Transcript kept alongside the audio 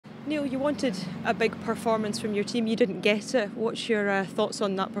Neil, you wanted a big performance from your team. You didn't get it. What's your thoughts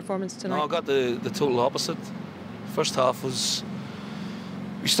on that performance tonight? No, I got the total opposite. First half was,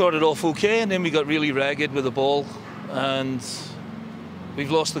 we started off okay and then we got really ragged with the ball, and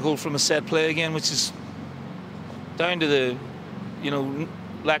we've lost the goal from a set play again, which is down to the,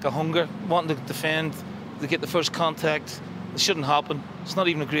 lack of hunger, wanting to defend, to get the first contact. It shouldn't happen. It's not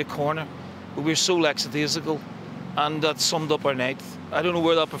even a great corner, but we're so lackadaisical, and that summed up our night. I don't know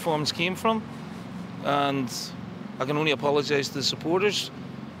where that performance came from, and I can only apologise to the supporters,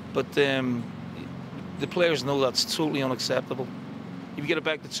 but the players know that's totally unacceptable. If you get it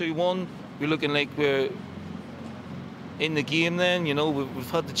back to 2-1, we're looking like we're in the game then, we've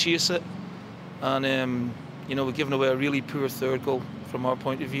had to chase it, and we've given away a really poor third goal from our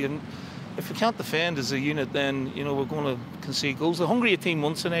point of view. And if we can't defend as a unit, then we're going to concede goals. The hungrier team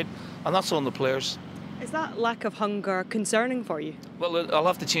won tonight, and that's on the players. Is that lack of hunger concerning for you? Well, I'll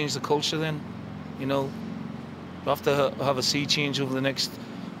have to change the culture then. We'll have to have a sea change over the next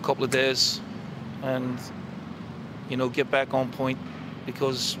couple of days, and get back on point,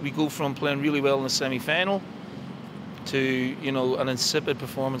 because we go from playing really well in the semi-final to an insipid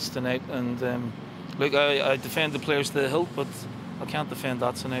performance tonight. And look, I defend the players to the hilt, but I can't defend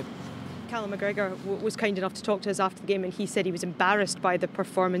that tonight. Callum McGregor was kind enough to talk to us after the game, and he said he was embarrassed by the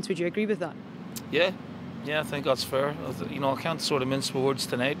performance. Would you agree with that? Yeah, I think that's fair. I can't sort of mince words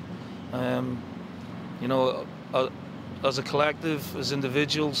tonight. As a collective, as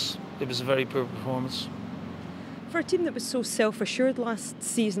individuals, it was a very poor performance. For a team that was so self-assured last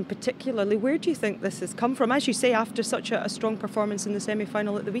season particularly, where do you think this has come from, as you say, after such a strong performance in the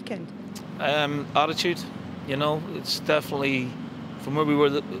semi-final at the weekend? Attitude, it's definitely from where we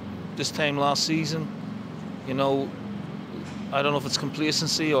were this time last season. I don't know if it's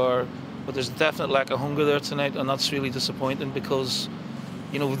complacency but there's a definite lack of hunger there tonight, and that's really disappointing, because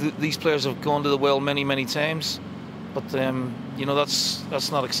these players have gone to the well many times, but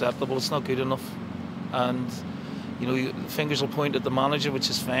that's not acceptable. It's not good enough, and fingers will point at the manager, which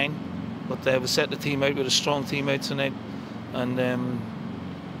is fine, but we set the team out with a strong team out tonight, and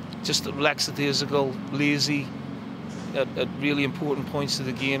just lackadaisical, lazy at really important points of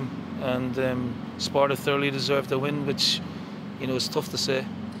the game, and Sparta thoroughly deserved the win, which is tough to say.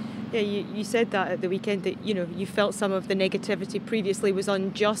 Yeah, you said that at the weekend, that you felt some of the negativity previously was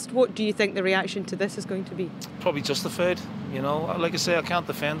unjust. What do you think the reaction to this is going to be? Probably justified. Like I say, I can't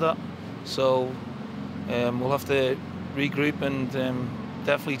defend that, so we'll have to regroup and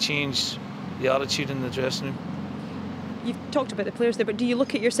definitely change the attitude in the dressing room. You've talked about the players there, but do you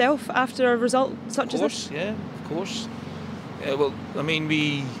look at yourself after a result such as this? Yeah, of course. Well, I mean,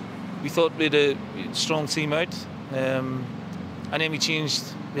 we thought we had a strong team out, and then we changed.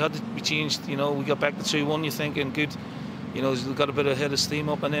 We changed. We got back to 2-1. You're thinking, good. We've got a bit of head of steam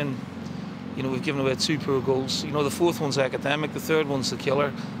up, and then we've given away 2 poor goals. The fourth one's academic, the third one's the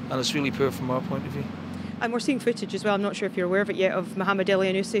killer, and it's really poor from our point of view. And we're seeing footage as well, I'm not sure if you're aware of it yet, of Mohamed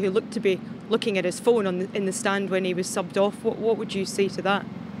Elyounoussi, who looked to be looking at his phone in the stand when he was subbed off. What would you say to that?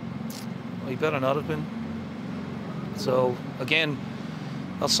 Well, he better not have been. So, again,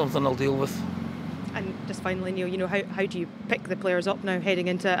 that's something I'll deal with. And just finally, Neil, how do you pick the players up now, heading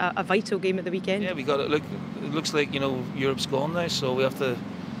into a vital game at the weekend? Yeah, we got it. Look, it looks like, Europe's gone now, so we have to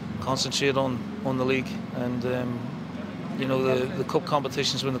concentrate on the league and, the cup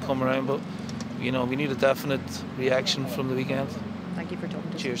competitions when they come around, but we need a definite reaction from the weekend. Thank you for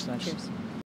talking to us. Cheers, thanks. Cheers.